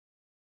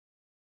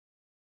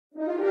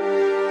Good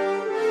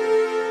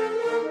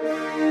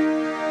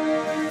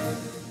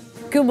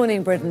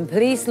morning, Britain.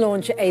 Police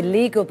launch a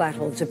legal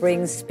battle to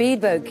bring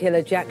speedboat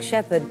killer Jack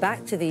Shepherd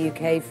back to the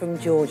UK from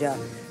Georgia.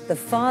 The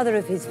father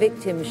of his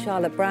victim,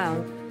 Charlotte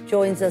Brown,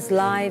 joins us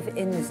live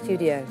in the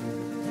studio.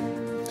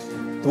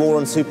 The war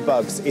on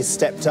superbugs is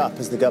stepped up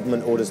as the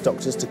government orders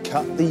doctors to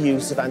cut the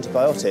use of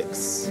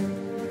antibiotics.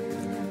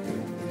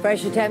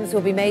 Fresh attempts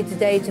will be made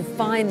today to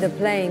find the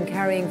plane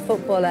carrying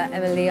footballer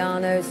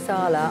Emiliano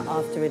Sala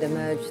after it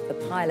emerged the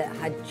pilot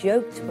had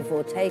joked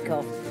before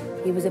takeoff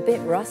he was a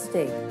bit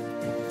rusty.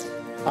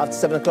 After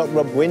 7 o'clock,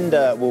 Rob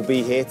Winder will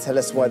be here to tell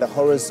us why the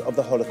horrors of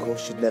the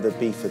Holocaust should never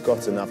be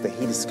forgotten after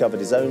he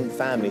discovered his own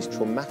family's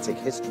traumatic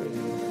history.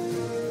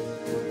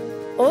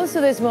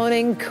 Also this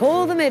morning,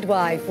 Call the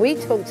Midwife. We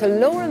talked to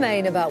Laura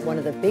Main about one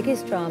of the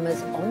biggest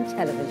dramas on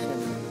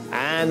television.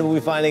 And we'll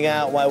be finding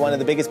out why one of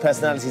the biggest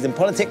personalities in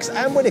politics,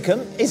 Anne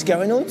Widdecombe, is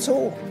going on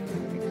tour.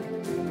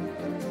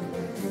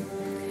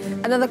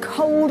 Another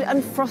cold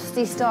and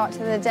frosty start to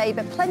the day,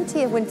 but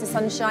plenty of winter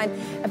sunshine.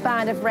 A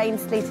band of rain,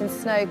 sleet and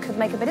snow could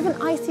make a bit of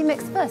an icy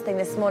mix first thing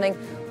this morning.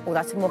 All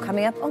that and more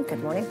coming up on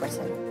Good Morning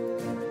Britain.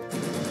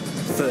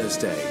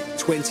 Thursday,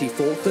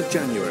 24th of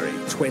January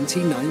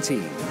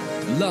 2019.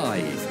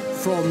 Live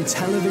from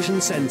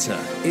Television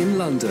Centre in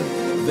London.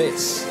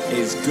 This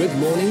is Good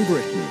Morning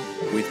Britain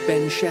with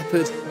Ben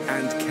Shepherd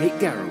and Kate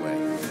Garraway.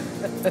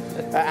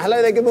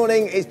 Hello there, good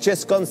morning. It's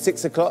just gone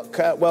 6 o'clock.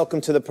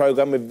 Welcome to the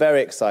programme. We're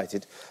very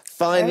excited.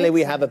 Finally,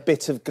 we have a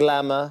bit of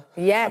glamour,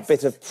 yes, a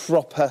bit of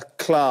proper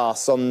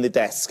class on the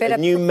desk. Bit a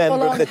new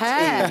member of the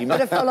team. Bit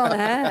of full-on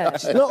hair.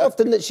 It's not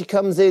often that she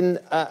comes in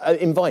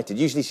invited.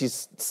 Usually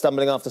she's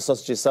stumbling after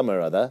sausages somewhere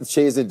or other.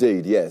 She is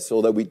indeed, yes,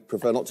 although we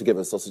prefer not to give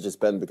her sausages,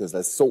 Ben, because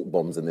there's salt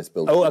bombs in this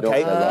building. Oh,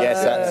 OK.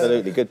 Yes,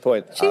 absolutely. Good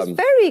point. She's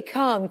very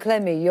calm,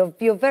 Clemmy.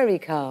 You're very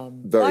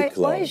calm. Very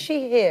calm. Why is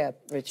she here,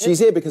 Richard? She's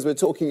here because we're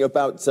talking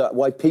about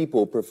why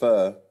people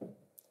prefer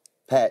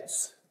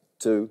pets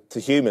to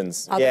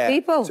humans. Other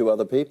people. To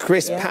other people.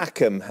 Chris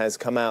Packham has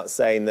come out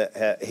saying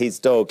that his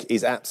dog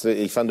is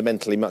absolutely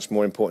fundamentally much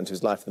more important to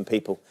his life than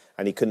people,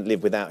 and he couldn't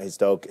live without his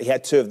dog. He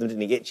had two of them,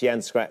 didn't he? Itchy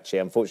and Scratchy.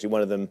 Unfortunately,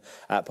 one of them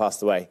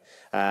passed away.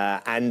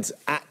 And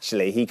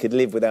actually, he could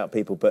live without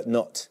people, but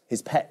not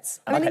his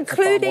pets. I mean,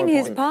 including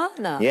his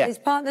partner. Yeah. His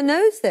partner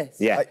knows this.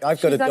 Yeah. I've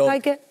got a dog.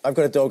 Like, I've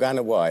got a dog and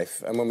a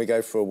wife, and when we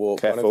go for a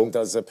walk, one of them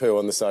does a poo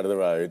on the side of the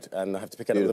road, and I have to pick it up with